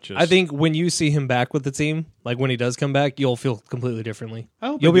game, not just. I think when you see him back with the team, like when he does come back, you'll feel completely differently. I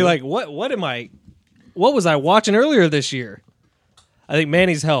hope You'll I be do. like, what was I watching earlier this year? I think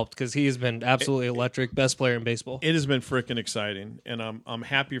Manny's helped because he has been absolutely electric, best player in baseball. It has been freaking exciting, and I'm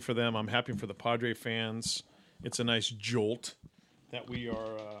happy for them. I'm happy for the Padre fans. It's a nice jolt that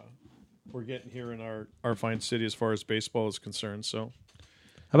we're getting here in our fine city as far as baseball is concerned. So,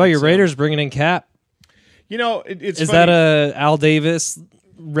 How about your Raiders bringing in Cap? It's Is funny. that a Al Davis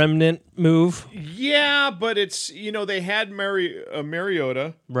remnant move? Yeah, but it's they had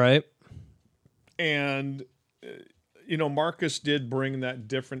Mariota, Right. and Marcus did bring that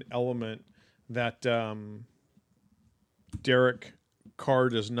different element that Derek Carr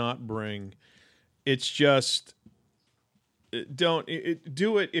does not bring. It's just do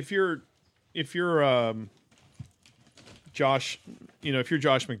it if you're if you're Josh, if you're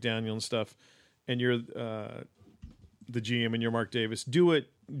Josh McDaniel and stuff, and you're the GM and you're Mark Davis, do it.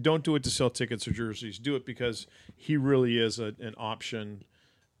 Don't do it to sell tickets or jerseys. Do it because he really is an option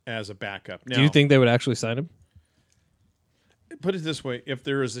as a backup. Now, Do you think they would actually sign him? Put it this way: if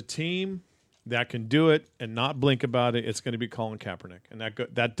there is a team that can do it and not blink about it, it's going to be Colin Kaepernick, and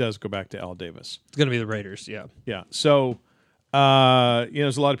that does go back to Al Davis. It's going to be the Raiders, yeah. Yeah. So,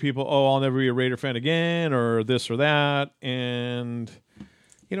 there's a lot of people, I'll never be a Raider fan again, or this or that. And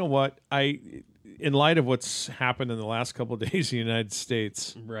you know what? In light of what's happened in the last couple of days in the United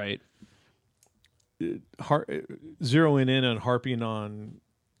States, Right. Zeroing in on harping on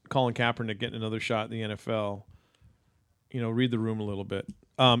Colin Kaepernick getting another shot in the NFL, read the room a little bit.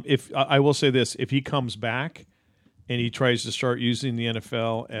 If I will say this, if he comes back and he tries to start using the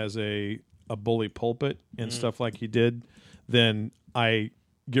NFL as a bully pulpit and stuff like he did, then I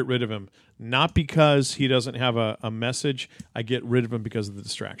get rid of him. Not because he doesn't have a message. I get rid of him because of the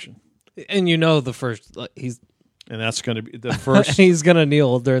distraction. And the first And that's going to be the first. he's going to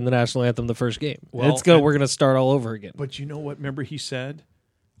kneel during the national anthem the first game. Well, we're going to start all over again. But you know what? Remember he said,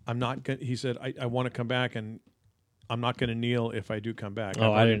 "I'm not going." He said, "I want to come back, and I'm not going to kneel if I do come back."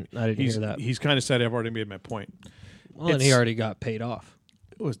 Oh, I didn't hear that. He's kind of said, "I've already made my point." Well, and he already got paid off.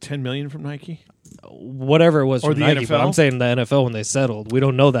 It was $10 million from Nike. Whatever it was Or from the Nike, but NFL? I'm saying the NFL when they settled. We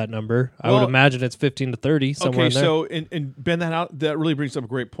don't know that number. I would Well, imagine it's 15 to 30 somewhere in there. So and Ben, that really brings up a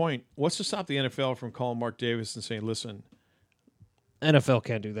great point. What's to stop the NFL from calling Mark Davis and saying, "Listen, NFL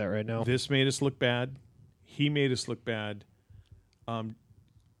can't do that right now. this made us look bad. He made us look bad.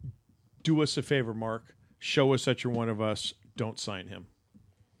 Do us a favor, Mark. Show us that you're one of us. Don't sign him."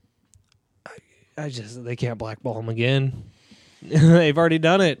 They can't blackball him again. They've already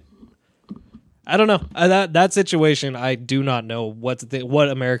done it. I don't know. That situation, I do not know what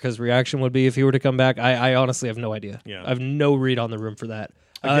America's reaction would be if he were to come back. I honestly have no idea. Yeah. I have no read on the room for that.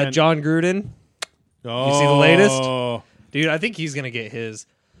 Again- John Gruden, Oh, see the latest? Dude, I think he's going to get his.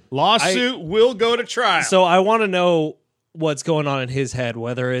 Lawsuit will go to trial. So I want to know what's going on in his head,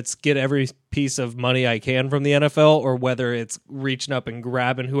 whether it's get every piece of money I can from the NFL or whether it's reaching up and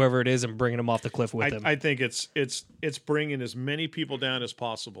grabbing whoever it is and bringing him off the cliff with him. I think it's bringing as many people down as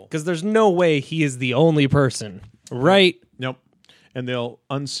possible. Because there's no way he is the only person, right? Nope. And they'll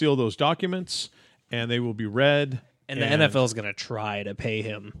unseal those documents, and they will be read. And the NFL is going to try to pay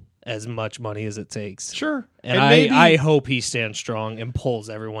him as much money as it takes. Sure. And maybe, I hope he stands strong and pulls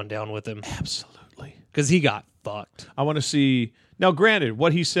everyone down with him. absolutely. Because he got fucked. I want to see. Now, granted,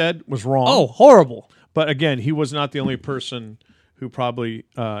 what he said was wrong. Oh, horrible. But again, he was not the only person who probably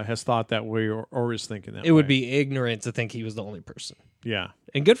has thought that way or is thinking that way. It would be ignorant to think he was the only person. Yeah.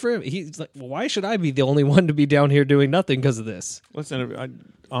 And good for him. He's like, well, why should I be the only one to be down here doing nothing because of this? Listen,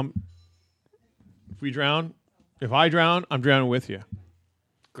 if I drown, I'm drowning with you.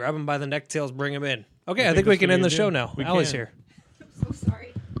 Grab him by the necktails, bring him in. Okay, I think think we that's can what end we the do. show now. We Allie's can. here. So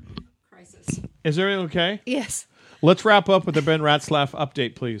sorry. Crisis. Is everything okay? Yes. Let's wrap up with the Ben Ratzlaff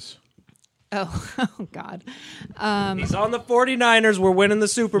update, please. Oh God. He's on the 49ers. We're winning the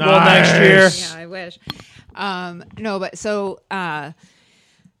Super Bowl Nice. next year. Yeah, I wish. No, but so the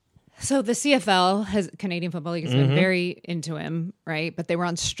CFL Canadian Football League has been very into him, right? But they were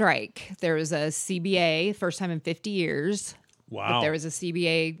on strike. There was a CBA, first time in 50 years. Wow. But there was a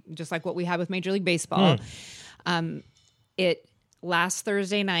CBA, just like what we had with Major League Baseball. Last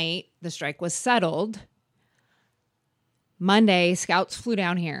Thursday night, the strike was settled. Monday, scouts flew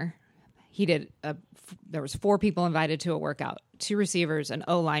down here. There was 4 people invited to a workout, 2 receivers, an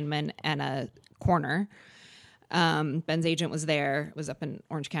O lineman, and a corner. Ben's agent was there. It was up in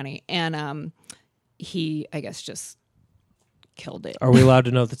Orange County. And he, I guess, just killed it. Are we allowed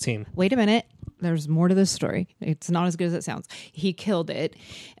to know the team? Wait a minute. There's more to this story. It's not as good as it sounds. He killed it.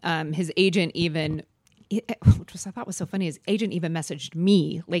 His agent even, which I thought was so funny, his agent even messaged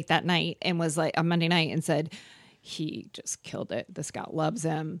me late that night and was like, on Monday night, and said, he just killed it. The scout loves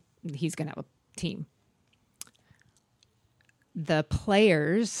him. He's going to have a team. The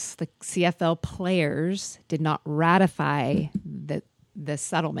players, the CFL players, did not ratify the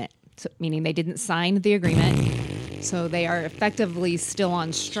settlement, meaning they didn't sign the agreement. So they are effectively still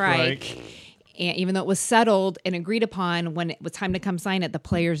on strike. And even though it was settled and agreed upon, when it was time to come sign it, the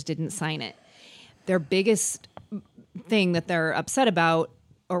players didn't sign it. Their biggest thing that they're upset about,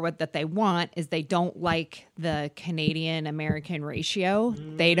 or what that they want, is they don't like the Canadian-American ratio.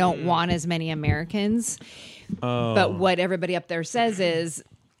 They don't want as many Americans. But what everybody up there says is,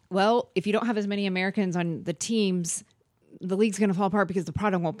 well, if you don't have as many Americans on the teams, the league's going to fall apart because the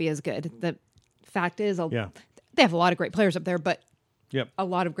product won't be as good. The fact is, they have a lot of great players up there, but Yep. A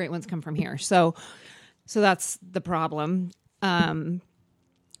lot of great ones come from here. So that's the problem.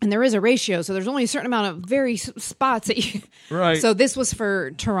 And there is a ratio, so there's only a certain amount of very spots that you. Right. So this was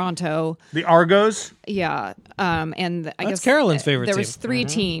for Toronto. The Argos. Yeah. And I guess Carolyn's favorite There team. was 3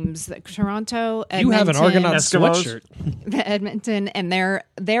 teams: Toronto, Edmonton, You have an Argonaut Eskimos. sweatshirt. Edmonton, and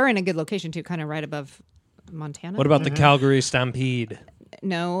they're in a good location too, kind of right above Montana. What about the Calgary Stampede?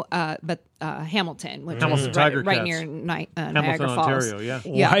 No, but Hamilton, which Hamilton is Tiger right Cats. near Hamilton, Niagara Falls. Ontario. Yeah.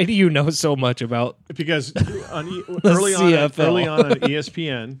 Yeah. Why do you know so much about? Because early on CFL. on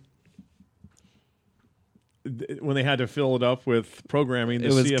ESPN, when they had to fill it up with programming, the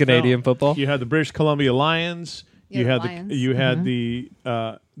It was CFL, Canadian football? You had the British Columbia Lions. Yeah, You the had Lions. you had the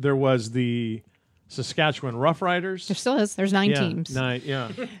there was the Saskatchewan Roughriders. There still is. There's 9 yeah, teams. 9.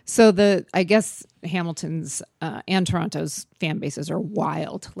 Yeah. So I guess Hamilton's and Toronto's fan bases are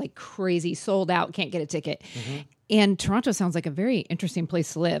wild, like crazy, sold out, can't get a ticket. And Toronto sounds like a very interesting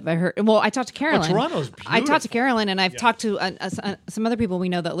place to live. I talked to Carolyn. Toronto's I talked to Carolyn, and I've talked to some other people we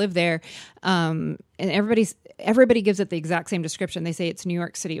know that live there. And everybody gives it the exact same description. They say it's New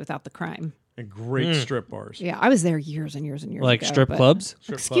York City without the crime. And great strip bars. Yeah, I was there years and years and years Like ago. strip but- clubs?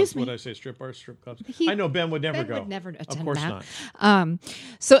 Strip Excuse clubs. me. What did I say? Strip bars, strip clubs. He- I know Ben would never Ben go. would never attend Of course that. not.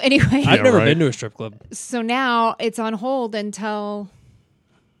 So anyway, I've never right. been to a strip club. so now it's on hold until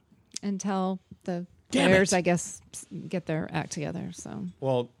the players, I guess, get their act together. So,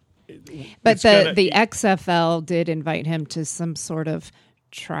 Well, but it's gonna- the XFL did invite him to some sort of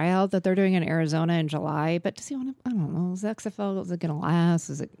tryout that they're doing in Arizona in July. But does he want to? I don't know. Is the XFL, is it going to last?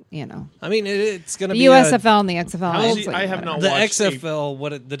 Is it I mean, it's going to the be USFL and the XFL? How is it's he- I have whatever. not the watched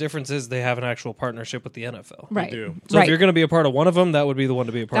XFL. The difference is they have an actual partnership with the NFL. Right. do. So right. if you're going to be a part of one of them, that would be the one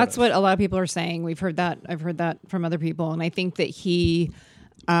to be a part That's of. what a lot of people are saying. We've heard that. I've heard that from other people, and I think that he,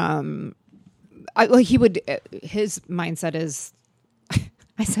 he would. His mindset is.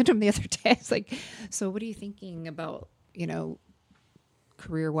 I said to him the other day, I was like, "So, what are you thinking about?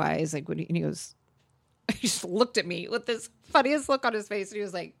 Career wise, like, what?" And he goes, he just looked at me with this funniest look on his face, and he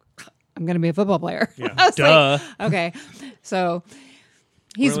was like, "I'm going to be a football player." Yeah. I was Duh. like, okay, so.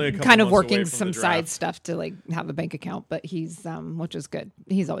 He's We're only a couple kind of months away working from some the draft. side stuff to like have a bank account, but he's which is good.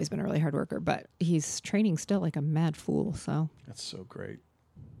 He's always been a really hard worker, but he's training still like a mad fool. So That's so great.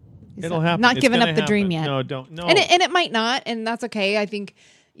 he's It'll happen. Not It's giving gonna up the dream happen. yet. No, don't. No. And it might not, and that's okay. I think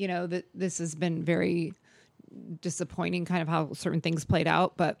that this has been very disappointing, kind of how certain things played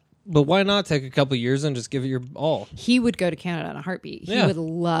out, but. But why not take a couple years and just give it your all? He would go to Canada in a heartbeat. He Yeah. would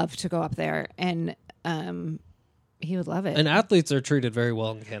love to go up there, and he would love it. And athletes are treated very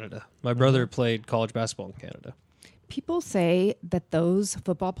well in Canada. My brother played college basketball in Canada. People say that those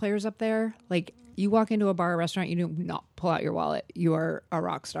football players up there, like you walk into a bar or restaurant, you do not pull out your wallet. You are a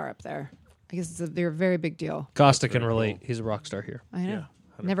rock star up there. I guess they're a very big deal. Costa can relate. He's a rock star here. I know.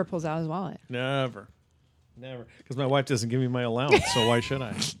 Never pulls out his wallet. Never. Because my wife doesn't give me my allowance, so why should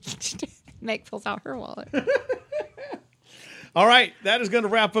I? Meg pulls out her wallet. All right, that is going to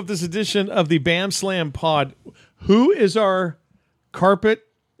wrap up this edition of the Bam Slam Pod. Who is our carpet?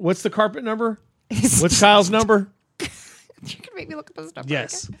 What's the carpet number? What's Kyle's number? You can make me look up his number.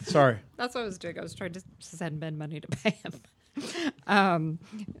 Yes. okay? Sorry. That's what I was doing. I was trying to send Ben money to pay him.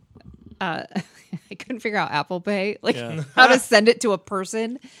 I couldn't figure out Apple Pay, like how to send it to a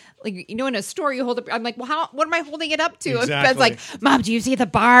person. Like, in a store, you hold it. I'm like, well, what am I holding it up to? And Ben's like, Mom, do you see the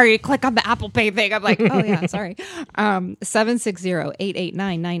bar? You click on the Apple Pay thing. I'm like, oh yeah, sorry.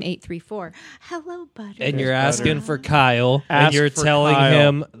 760-889-9834. Hello, Butter. And you're asking for Kyle, and Ask you're for telling Kyle.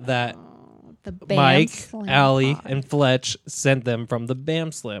 him that the Bam Mike, Slam Allie, Pod. and Fletch sent them from the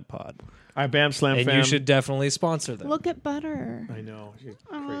Bam Slam Pod. All right, Bam Slam And fam. you should definitely sponsor them. Look at Butter. I know. She's a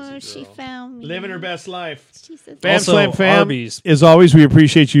Oh, crazy she girl. found me. Living her best life. She said, Bam Also, Slam fam. Arby's. As always, we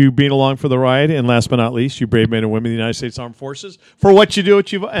appreciate you being along for the ride. And last but not least, you brave men and women of the United States Armed Forces for what you do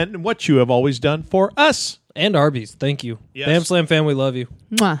and what you have always done for us. And Arby's. Thank you. Yes. Bam Slam fan, we love you.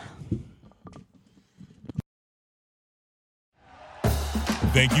 Mwah.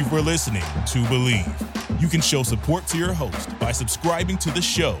 Thank you for listening to Believe. You can show support to your host by subscribing to the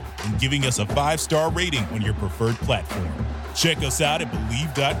show and giving us a 5-star rating on your preferred platform. Check us out at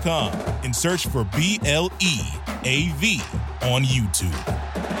Believe.com and search for BLEAV on YouTube.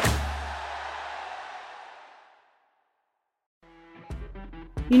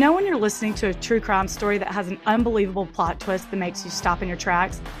 You know when you're listening to a true crime story that has an unbelievable plot twist that makes you stop in your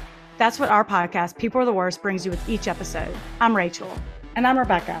tracks? That's what our podcast, People Are the Worst, brings you with each episode. I'm Rachel. And I'm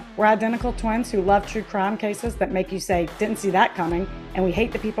Rebecca. We're identical twins who love true crime cases that make you say, didn't see that coming, and we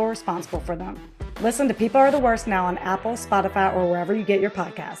hate the people responsible for them. Listen to People Are the Worst now on Apple, Spotify, or wherever you get your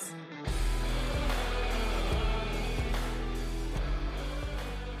podcasts.